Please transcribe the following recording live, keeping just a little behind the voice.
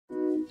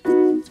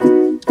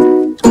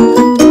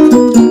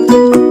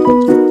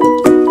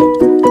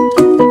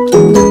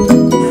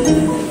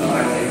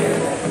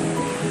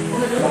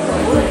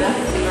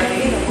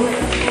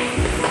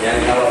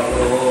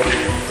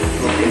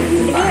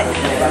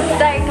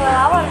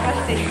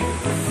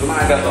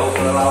Emang agak bau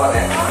kelelawar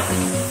ya.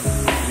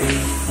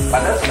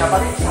 Padahal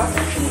siapa nih?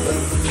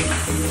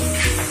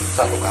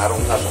 Satu karung.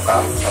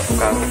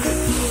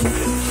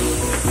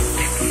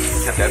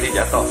 Hati-hati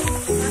jatuh.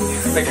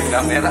 Pegang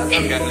kamera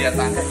kan nggak ngeliat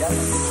tangga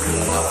jatuh.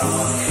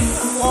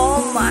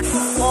 Oh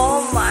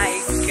my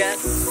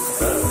god.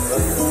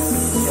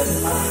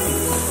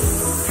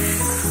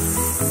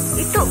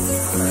 Itu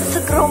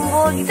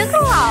segerombol gitu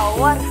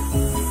kelawar.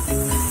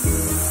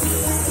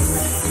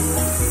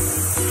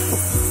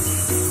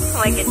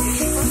 Oh my god.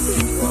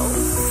 Wow.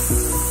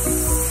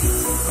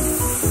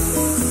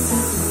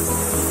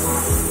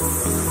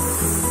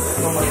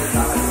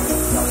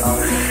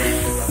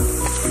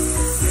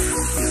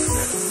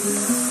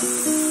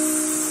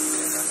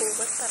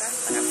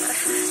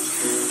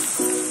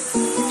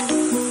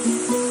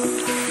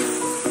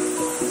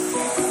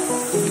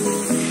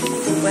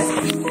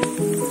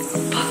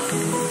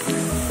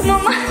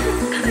 Mama,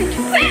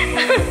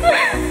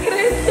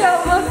 keren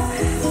siapa?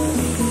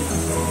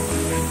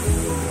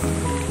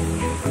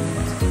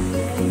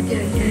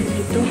 Jalan-jalan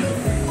gitu,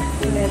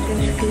 liatin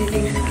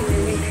sekeliling.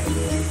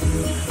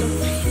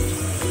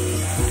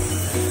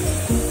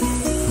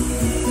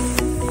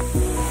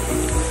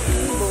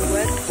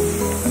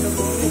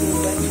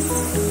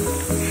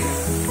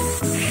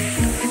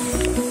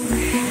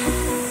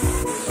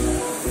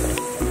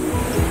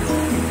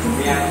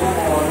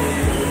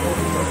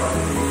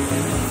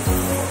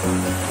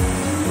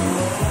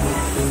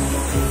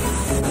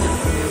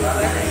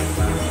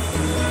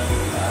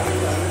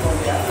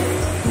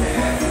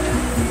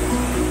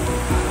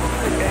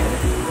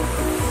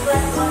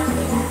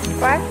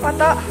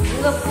 Foto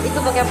itu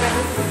pakai apa?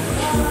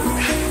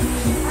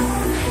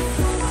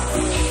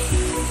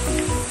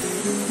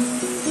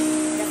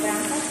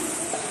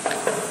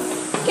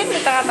 Mungkin di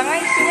tengah-tengah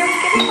isinya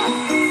mungkin apa?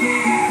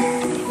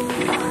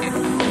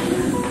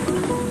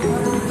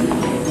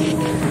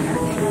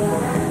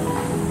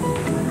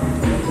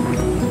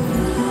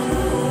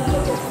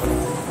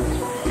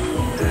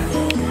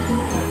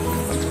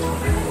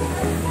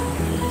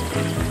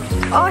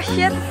 Oh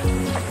shit.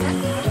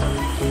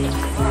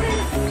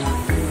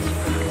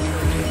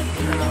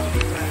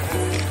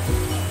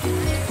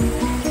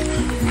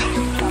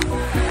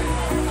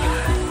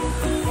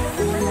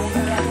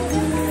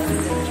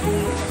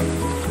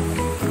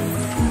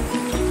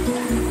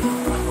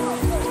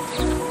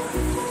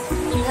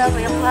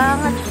 Banyak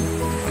banget.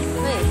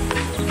 Nih.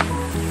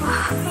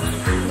 Wah,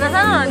 nggak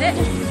sana loh, Dek.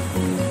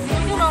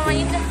 Ini udah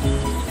main dah.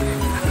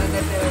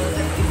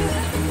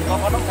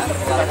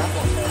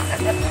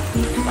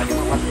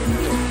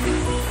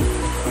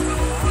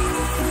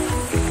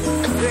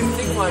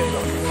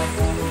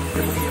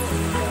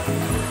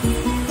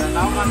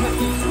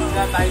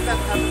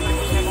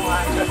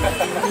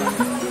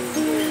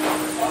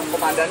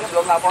 Komandannya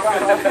belum laporan.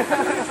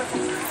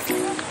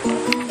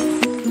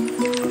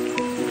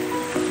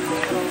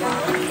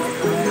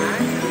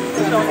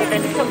 Puluhan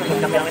ribu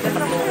ya kita.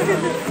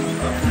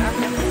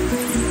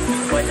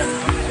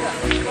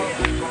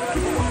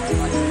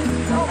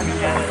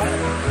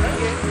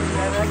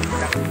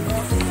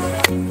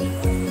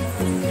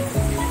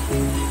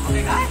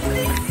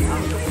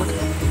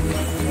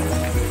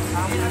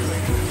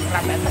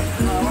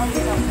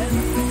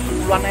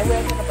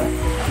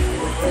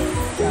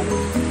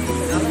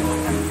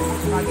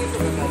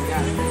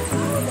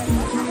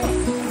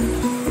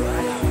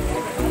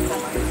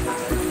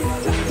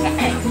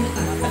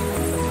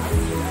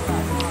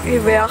 Ih,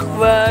 banyak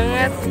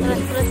banget.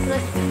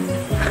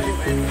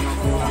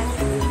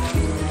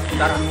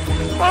 Terus.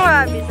 Kok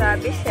nggak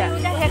habis ya?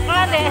 Udah ya,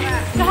 kelar deh.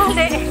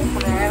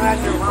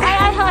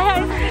 Ayo.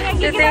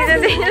 Syuting.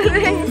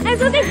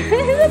 Syuting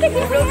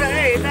dulu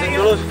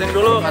katanya. Syuting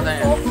dulu,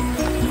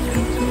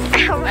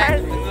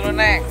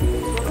 Neng.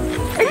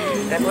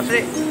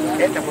 Putri.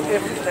 Putri.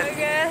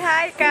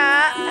 Hai,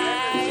 Kak.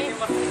 Hai.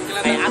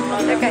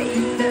 Kak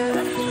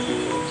Ida.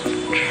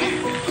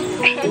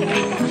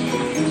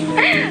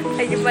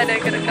 Lagi pada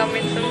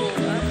kerekamin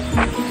semua.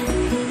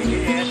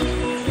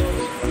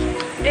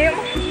 Ayo.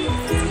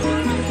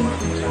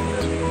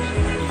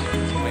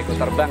 Mau ikut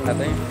terbang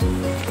katanya.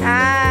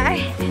 Hai.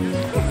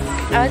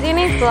 Apa sih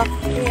ini vlog?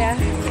 Iya,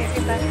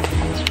 kita.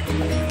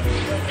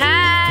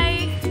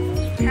 Hai.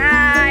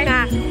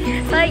 Nah,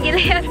 lagi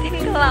liatin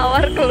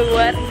kelawar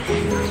keluar.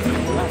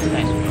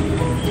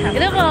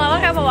 Itu kelawar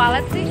kayak apa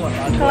walet sih?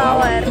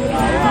 Kelawar.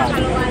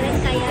 Kalau walet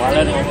kayak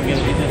walet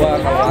gitu. Wah,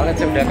 kalau walet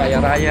sih udah kaya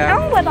raya.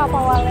 Kamu buat apa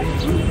walet?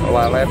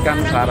 Walet kan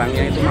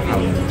sarangnya itu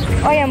mahal.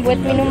 Oh, yang buat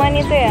minuman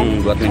itu ya?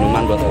 Buat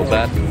minuman, buat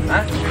obat.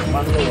 Hah?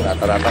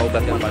 Rata-rata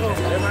obat yang pakai.